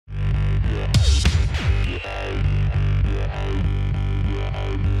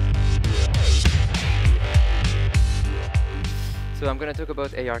So I'm going to talk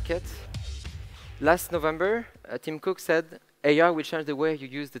about ARKit. Last November, Tim Cook said, AR will change the way you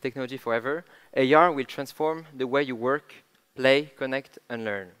use the technology forever. AR will transform the way you work, play, connect, and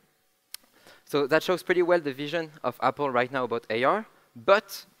learn. So that shows pretty well the vision of Apple right now about AR,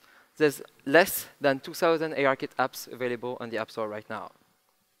 but there's less than 2,000 ARKit apps available on the App Store right now.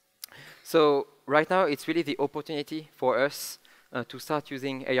 So right now, it's really the opportunity for us to start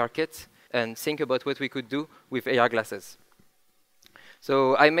using ARKit and think about what we could do with AR glasses.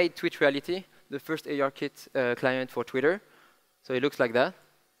 So I made TweetReality, the first ARKit client for Twitter. So it looks like that.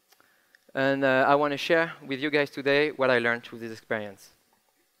 And I want to share with you guys today what I learned through this experience.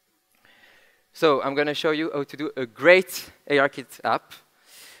 So I'm going to show you how to do a great ARKit app.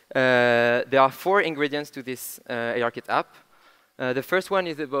 There are 4 ingredients to this ARKit app. The first one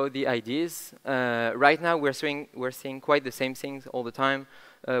is about the ideas. Right now, we're seeing quite the same things all the time.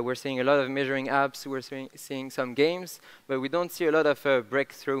 We're seeing a lot of measuring apps. We're seeing some games. But we don't see a lot of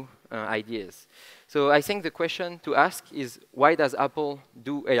breakthrough ideas. So I think the question to ask is, why does Apple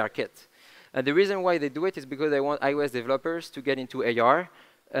do ARKit? The reason why they do it is because they want iOS developers to get into AR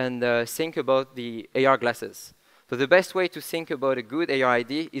and think about the AR glasses. So the best way to think about a good AR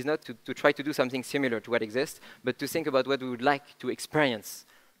idea is not to try to do something similar to what exists, but to think about what we would like to experience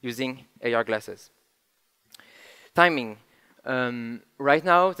using AR glasses. Timing. Right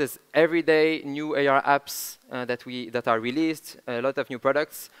now, there's everyday new AR apps that are released, a lot of new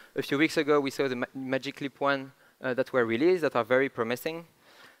products. A few weeks ago, we saw the Magic Leap 1 that were released that are very promising.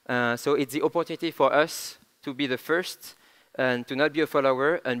 So it's the opportunity for us to be the first and to not be a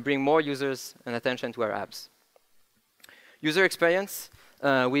follower and bring more users and attention to our apps. User experience,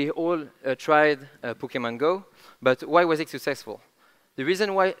 we all tried Pokemon Go, but why was it successful? The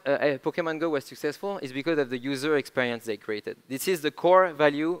reason why Pokemon Go was successful is because of the user experience they created. This is the core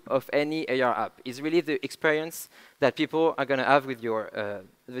value of any AR app. It's really the experience that people are going to have with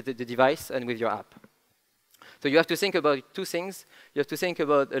the device and with your app. So you have to think about 2 things. You have to think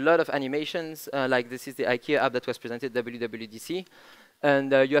about a lot of animations, like this is the IKEA app that was presented at WWDC.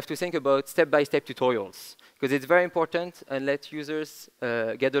 And you have to think about step-by-step tutorials, because it's very important and let users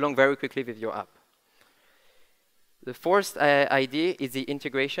get along very quickly with your app. The fourth idea is the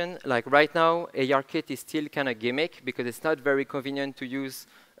integration. Like right now, ARKit is still kind of gimmick, because it's not very convenient to use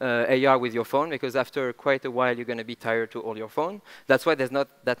AR with your phone, because after quite a while, you're going to be tired to hold your phone. That's why there's not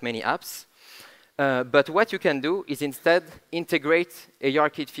that many apps. But what you can do is instead integrate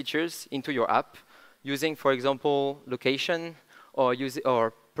ARKit features into your app, using, for example, location,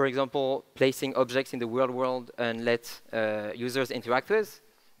 or for example, placing objects in the real world and let users interact with.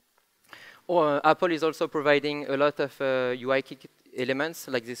 Or Apple is also providing a lot of UI kit elements,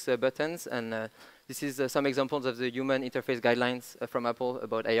 like these buttons. And this is some examples of the human interface guidelines from Apple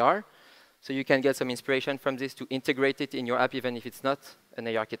about AR. So you can get some inspiration from this to integrate it in your app, even if it's not an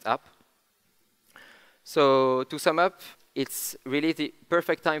ARKit app. So to sum up, it's really the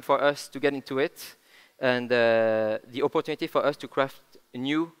perfect time for us to get into it, and the opportunity for us to craft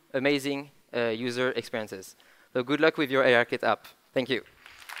new, amazing user experiences. So good luck with your ARKit app. Thank you.